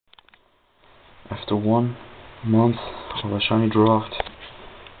after 1 month of a shiny Drought,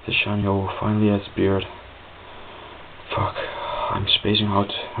 the shiny hehe finally has beard. Fuck, I'm spacing out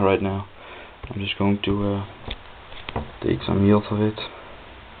right now. I'm just going to take some yield of it.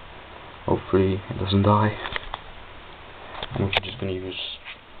 Hopefully it doesn't die. I'm just gonna use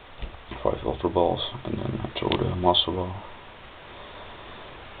 5 ultra balls and then I throw the master ball.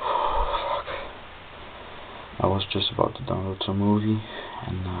 Fuck. I was just about to download some movie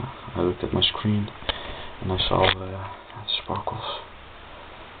and I looked at my screen and I saw sparkles.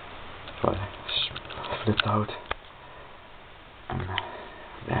 So I flipped out and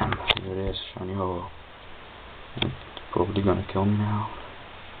damn, here it is, shiny hehe. It's probably gonna kill me now.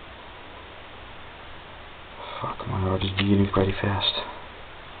 Fuck, my heart is beating pretty fast.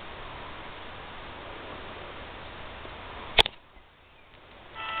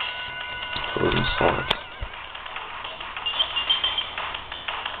 Frozen solid.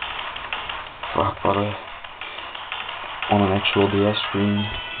 Fuck, but on an actual DS screen,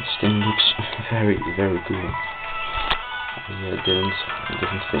 this thing looks very, very good. I didn't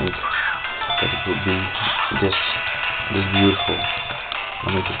think that it would be this beautiful.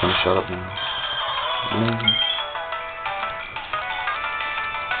 I'm just gonna shut up now.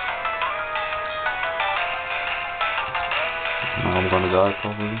 Now I'm gonna die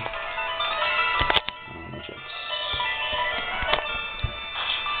probably. My jets.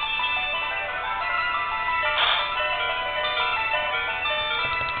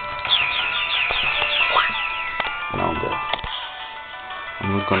 Now I'm dead. I'm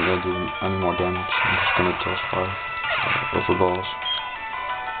not gonna do any more damage. I'm just gonna toss 5 over balls.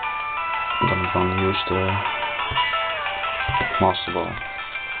 Then I'm gonna use the master ball.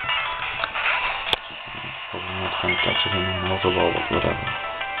 Probably not gonna catch it in an overball, but whatever.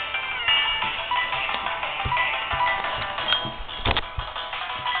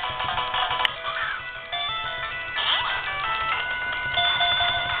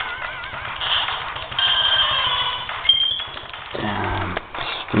 Damn,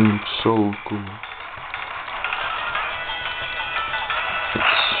 this thing looks so cool.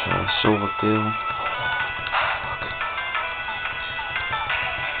 It's silver tail.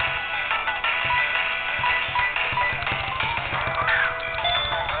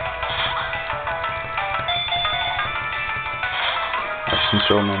 I've seen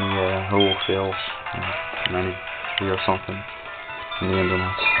so many hehe fails, many 3 or something, on the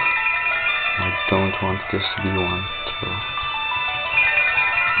internet. I don't want this to be one, so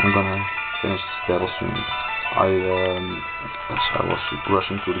I'm gonna finish this battle soon. I was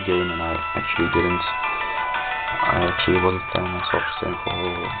rushing through the game and I actually wasn't telling myself to stay for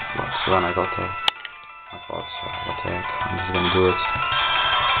hehe, but when I got there, I thought, what the heck, I'm just gonna do it.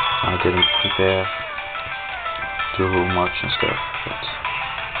 I didn't prepare too much and stuff, but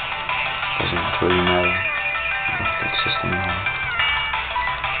doesn't really matter. That's just annoying.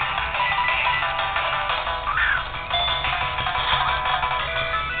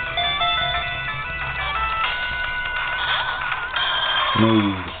 No,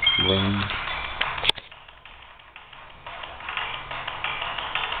 lame.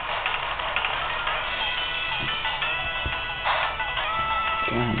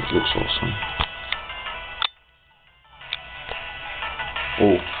 Damn, it looks awesome.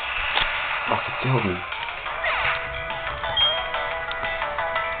 Oh, fuck, it killed me.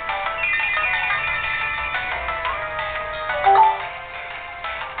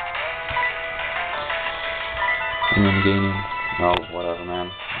 And then gaining. No, whatever, man.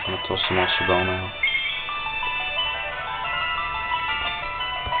 I'm gonna toss the master ball now.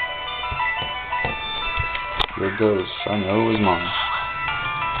 Here it goes. Shiny hehe is mine.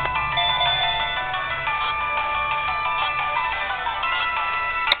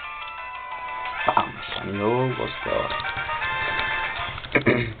 Bam! Shiny hehe was there.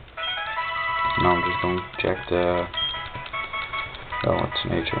 Now I'm just going to check the its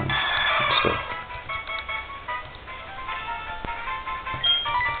nature and stuff.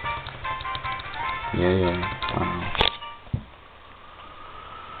 Yeah, I know.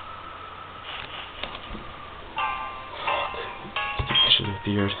 Fuck. It should have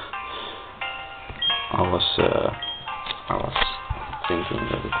appeared. I was thinking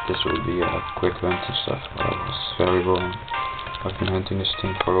that this would be a quick hunt and stuff, but I was very wrong. I've been hunting this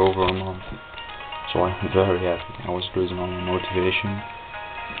thing for over a month, so I'm very happy. I was losing all my motivation.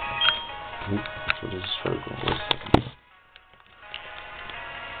 So this is very cool. Wait a second.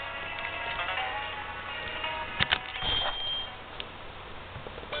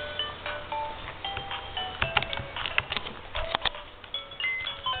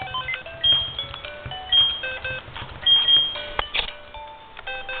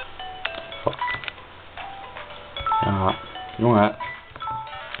 Fuck. Jongen.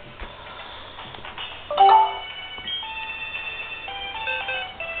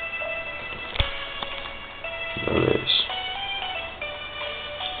 There it is.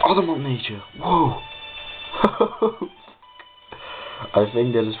 Adamant nature. Whoa. I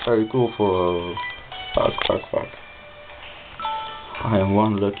think that is very cool for fuck. I am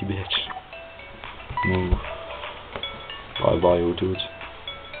one lucky bitch. Move. Bye, you dude.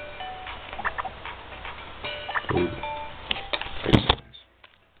 Dude. Face.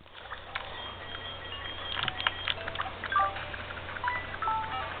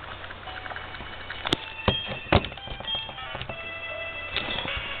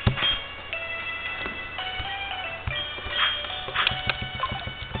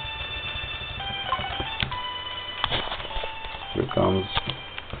 Here comes.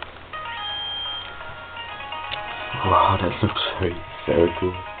 Wow, that looks very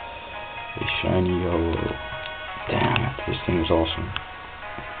cool. A shiny yellow. Damn it, this thing is awesome.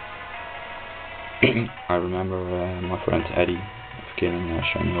 I remember my friend Eddie killing a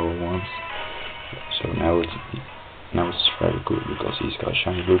shiny yellow once. So now it's very cool because he's got a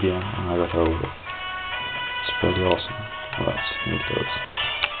shiny Lugia and I got over. It's pretty awesome. Let's meet those.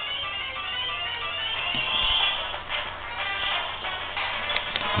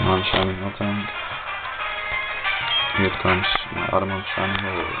 I'm shiny nothing. Here comes my adamant shiny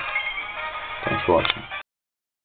hole. Thanks for watching.